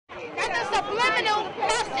That's a subliminal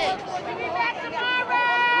message. We'll be back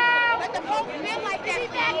tomorrow. Let the folks feel like that.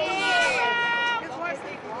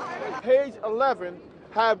 Page 11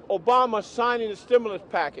 have Obama signing the stimulus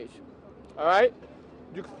package. All right?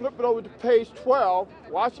 You can flip it over to page 12.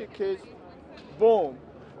 Watch it, kids. Boom.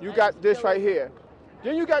 You got this right here.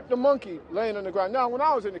 Then you got the monkey laying on the ground. Now, when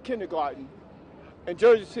I was in the kindergarten in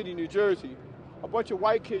Jersey City, New Jersey, a bunch of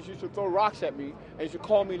white kids used to throw rocks at me and used to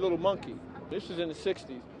call me little monkey. This was in the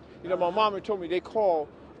 60s. You know, my mom had told me they call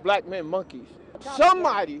black men monkeys.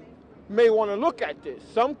 Somebody may want to look at this.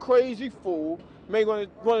 Some crazy fool may want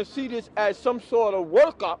to see this as some sort of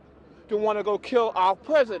workup to want to go kill our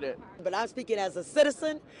president. But I'm speaking as a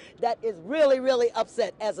citizen that is really, really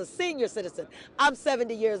upset. As a senior citizen, I'm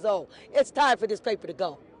 70 years old. It's time for this paper to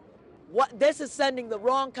go. This is sending the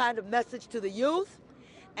wrong kind of message to the youth,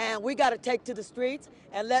 and we got to take to the streets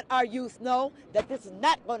and let our youth know that this is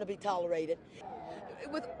not going to be tolerated.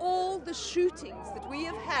 With all the shootings that we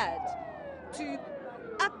have had, to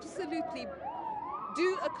absolutely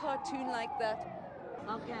do a cartoon like that,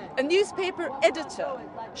 a newspaper editor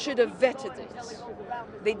should have vetted it.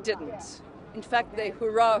 They didn't. In fact, they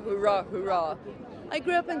hurrah, hurrah, hurrah. I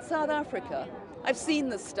grew up in South Africa. I've seen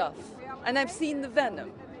the stuff, and I've seen the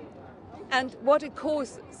venom, and what it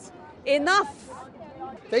causes. Enough!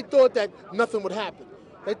 They thought that nothing would happen.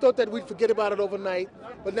 They thought that we'd forget about it overnight,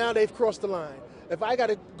 but now they've crossed the line. If I got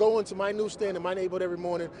to go into my newsstand in my neighborhood every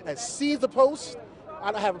morning and see the post,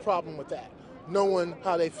 I don't have a problem with that. Knowing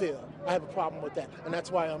how they feel, I have a problem with that, and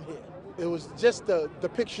that's why I'm here. It was just the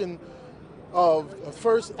depiction of a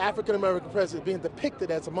first African-American president being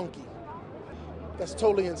depicted as a monkey. That's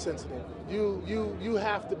totally insensitive. You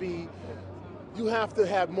have to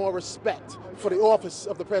have more respect for the office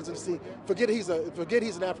of the presidency. Forget he's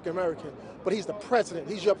an African-American, but he's the president.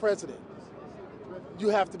 He's your president. You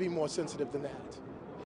have to be more sensitive than that.